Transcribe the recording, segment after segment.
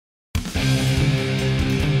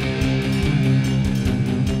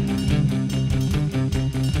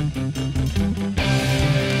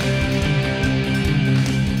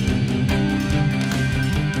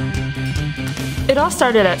It all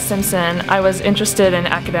started at Simpson. I was interested in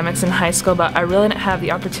academics in high school, but I really didn't have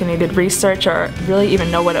the opportunity to research or really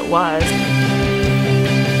even know what it was.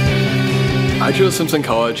 I chose Simpson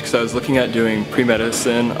College because I was looking at doing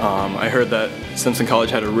pre-medicine. I heard that Simpson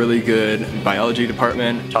College had a really good biology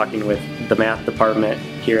department. Talking with the math department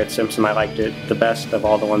here at Simpson, I liked it the best of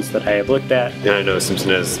all the ones that I have looked at. And I know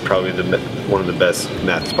Simpson is probably one of the best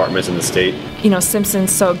math departments in the state. You know,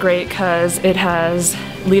 Simpson's so great because it has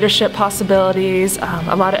leadership possibilities,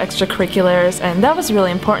 a lot of extracurriculars, and that was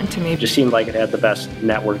really important to me. It just seemed like it had the best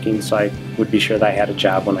networking, so I would be sure that I had a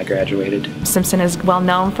job when I graduated. Simpson is well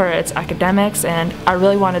known for its academics, and I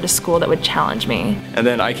really wanted a school that would challenge me. And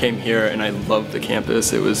then I came here and I loved the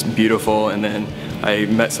campus. It was beautiful, and then I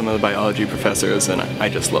met some of the biology professors and I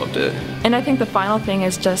just loved it. And I think the final thing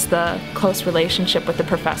is just the close relationship with the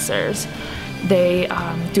professors. They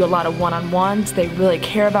do a lot of one-on-ones. They really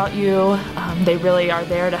care about you. They really are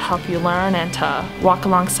there to help you learn and to walk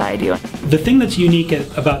alongside you. The thing that's unique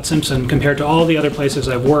about Simpson compared to all the other places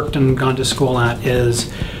I've worked and gone to school at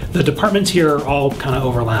is the departments here all kind of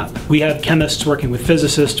overlap. We have chemists working with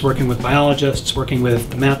physicists, working with biologists, working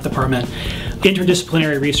with the math department.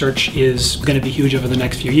 Interdisciplinary research is going to be huge over the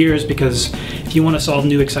next few years because if you want to solve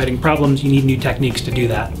new exciting problems, you need new techniques to do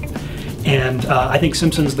that. And I think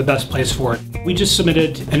Simpson's the best place for it. We just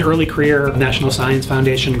submitted an Early Career National Science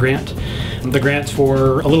Foundation grant. The grant's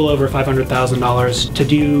for a little over $500,000 to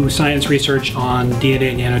do science research on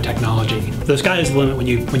DNA nanotechnology. The sky is the limit when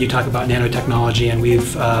you talk about nanotechnology, and we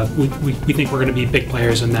think we're going to be big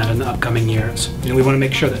players in that in the upcoming years. And we want to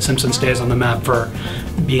make sure that Simpson stays on the map for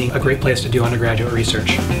being a great place to do undergraduate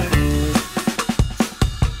research.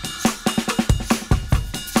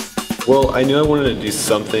 Well, I knew I wanted to do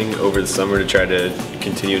something over the summer to try to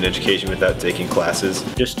continue an education without taking classes.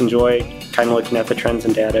 Just enjoy kind of looking at the trends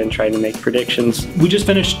and data and trying to make predictions. We just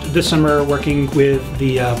finished this summer working with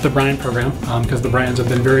the Bruyn program because the Bryans have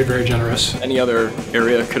been very, very generous. Any other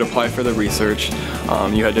area could apply for the research.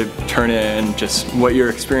 You had to turn in just what your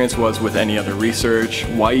experience was with any other research,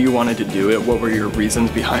 why you wanted to do it, what were your reasons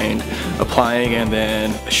behind applying, and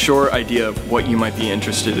then a short idea of what you might be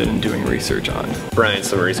interested in doing research on. Bruyn's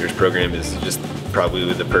summer research program is just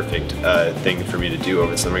probably the perfect thing for me to do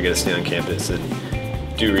over the summer. I get to stay on campus and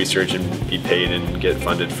do research and be paid and get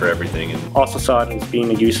funded for everything. And also saw it as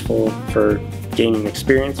being useful for gaining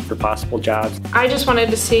experience for possible jobs. I just wanted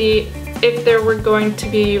to see if there were going to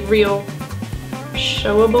be real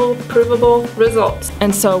showable, provable results.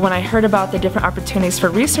 And so when I heard about the different opportunities for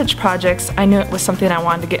research projects, I knew it was something I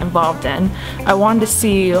wanted to get involved in. I wanted to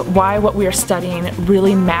see why what we were studying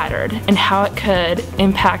really mattered and how it could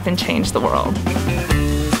impact and change the world.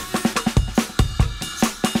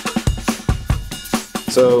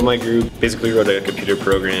 so my group basically wrote a computer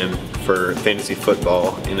program for fantasy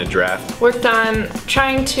football in a draft. Worked on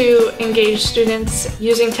trying to engage students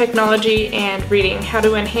using technology and reading, how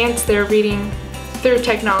to enhance their reading through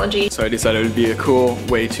technology. So I decided it would be a cool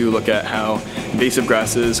way to look at how invasive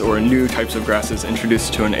grasses or new types of grasses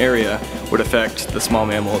introduced to an area would affect the small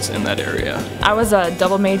mammals in that area. I was a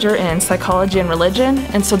double major in psychology and religion,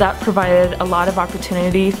 and so that provided a lot of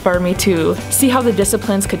opportunity for me to see how the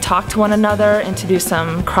disciplines could talk to one another and to do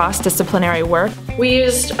some cross-disciplinary work. We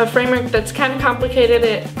used a framework that's kind of complicated.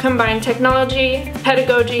 It combined technology,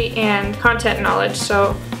 pedagogy, and content knowledge.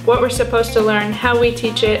 So what we're supposed to learn, how we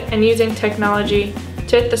teach it, and using technology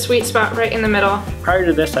to hit the sweet spot right in the middle. Prior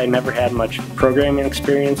to this, I never had much programming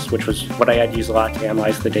experience, which was what I had used a lot to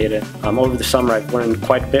analyze the data. Over the summer, I've learned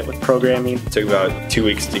quite a bit with programming. It took about 2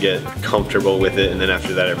 weeks to get comfortable with it, and then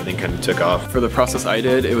after that, everything kind of took off. For the process I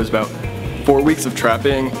did, it was about 4 weeks of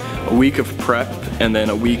trapping, a week of prep, and then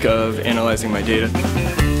a week of analyzing my data.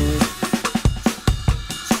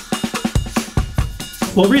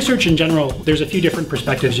 Well, research in general, there's a few different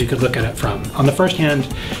perspectives you could look at it from. On the first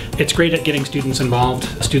hand, it's great at getting students involved.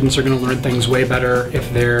 Students are going to learn things way better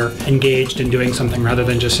if they're engaged in doing something rather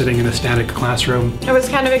than just sitting in a static classroom. It was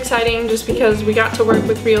kind of exciting just because we got to work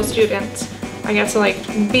with real students. I got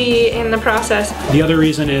to be in the process. The other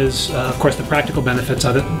reason is, of course, the practical benefits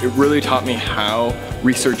of it. It really taught me how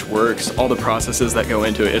research works, all the processes that go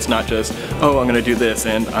into it. It's not just, oh, I'm going to do this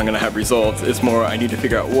and I'm going to have results. It's more, I need to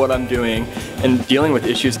figure out what I'm doing and dealing with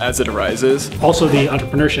issues as it arises. Also the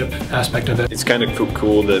entrepreneurship aspect of it. It's kind of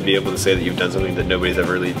cool to be able to say that you've done something that nobody's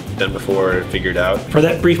ever really done before or figured out. For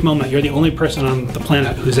that brief moment, you're the only person on the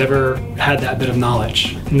planet who's ever had that bit of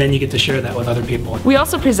knowledge, and then you get to share that with other people. We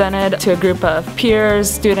also presented to a group of peers,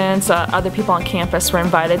 students, other people on campus were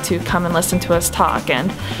invited to come and listen to us talk,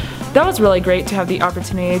 and that was really great to have the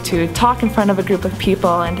opportunity to talk in front of a group of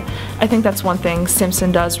people, and I think that's one thing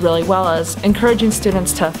Simpson does really well, is encouraging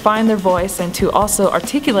students to find their voice and to also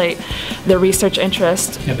articulate their research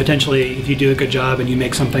interest. And potentially, if you do a good job and you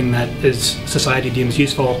make something that is society deems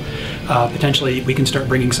useful, potentially we can start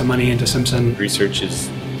bringing some money into Simpson. Research is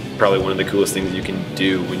probably one of the coolest things you can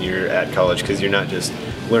do when you're at college, because you're not just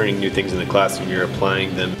learning new things in the classroom, you're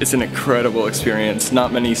applying them. It's an incredible experience.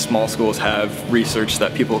 Not many small schools have research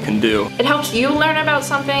that people can do. It helps you learn about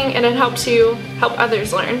something, and it helps you help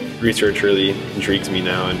others learn. Research really intrigues me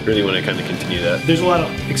now, and really want to kind of continue that. There's a lot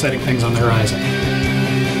of exciting things on the horizon.